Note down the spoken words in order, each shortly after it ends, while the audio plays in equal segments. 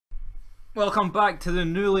Welcome back to the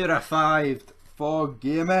newly revived for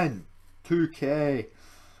gaming 2K,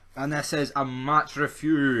 and this is a match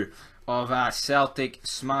review of Celtic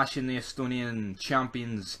smashing the Estonian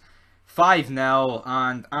champions 5-0,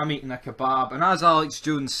 and I'm eating a kebab, and as Alex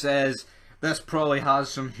Jones says, this probably has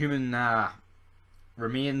some human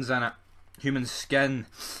remains in it, human skin,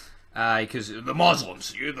 because the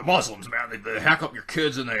Muslims, man, they hack up your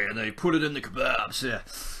kids and they put it in the kebabs, yeah.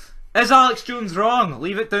 Is Alex Jones wrong?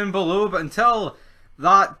 Leave it down below, but until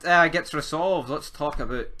that gets resolved, let's talk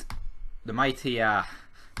about the mighty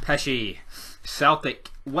pishy Celtic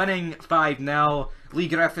winning 5-0. Leigh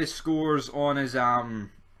Griffiths scores on his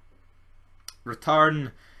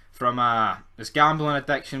return from his gambling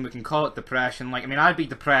addiction. We can call it depression. Like, I mean, I'd be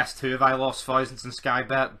depressed too if I lost thousands in Sky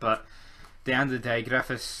Bet, but at the end of the day,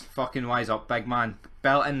 Griffiths fucking wise up, big man.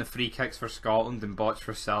 Belt in the free kicks for Scotland and botch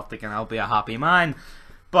for Celtic, and I'll be a happy man.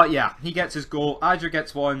 But yeah, he gets his goal, Adger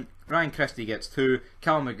gets 1, Ryan Christie gets 2,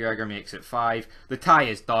 Cal McGregor makes it 5, the tie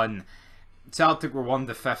is done. Celtic were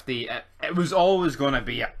 1-50, it was always going to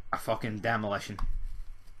be a fucking demolition.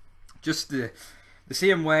 Just the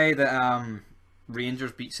same way that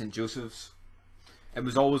Rangers beat St Joseph's, it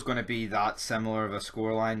was always going to be that similar of a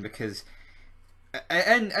scoreline, because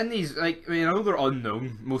in these, like, I mean, I know they're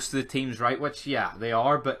unknown, most of the teams, right, which, yeah, they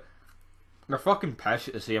are, but they're fucking pish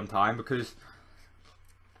at the same time, because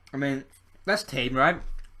I mean, this team, right,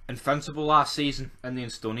 invincible last season in the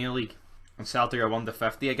Estonia League, and Celtic are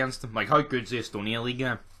 1-50 against them. Like, how good's the Estonia League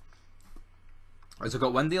game? Has it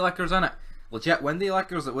got windy lickers in it? Legit windy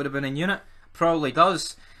lickers that would have been in unit? Probably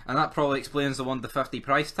does, and that probably explains the 1-50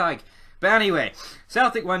 price tag. But anyway,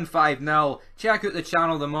 Celtic win 5-0. Check out the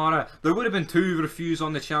channel tomorrow. There would have been 2 reviews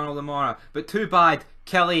on the channel tomorrow, but too bad.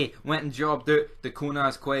 Kelly went and jobbed out the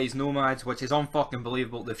Konas Quays Nomads, which is unfucking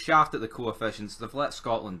believable. They've shafted the coefficients. They've let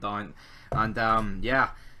Scotland down, and yeah,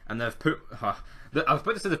 and they've put. I was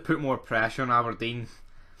about to say they've put more pressure on Aberdeen,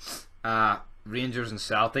 Rangers, and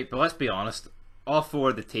Celtic. But let's be honest, all 4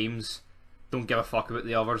 of the teams don't give a fuck about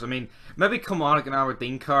the others. I mean, maybe Kilmarnock and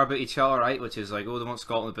Aberdeen care about each other, right? Which is like, oh, they want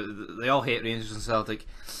Scotland, but they all hate Rangers and Celtic.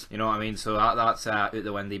 You know what I mean? So that's out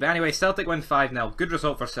the windy. But anyway, Celtic win 5-0. Good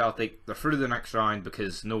result for Celtic. They're through to the next round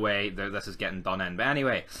because no way this is getting done in. But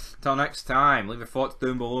anyway, until next time, leave your thoughts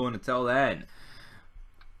down below, and until then,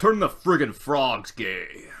 turn the friggin' frogs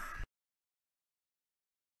gay.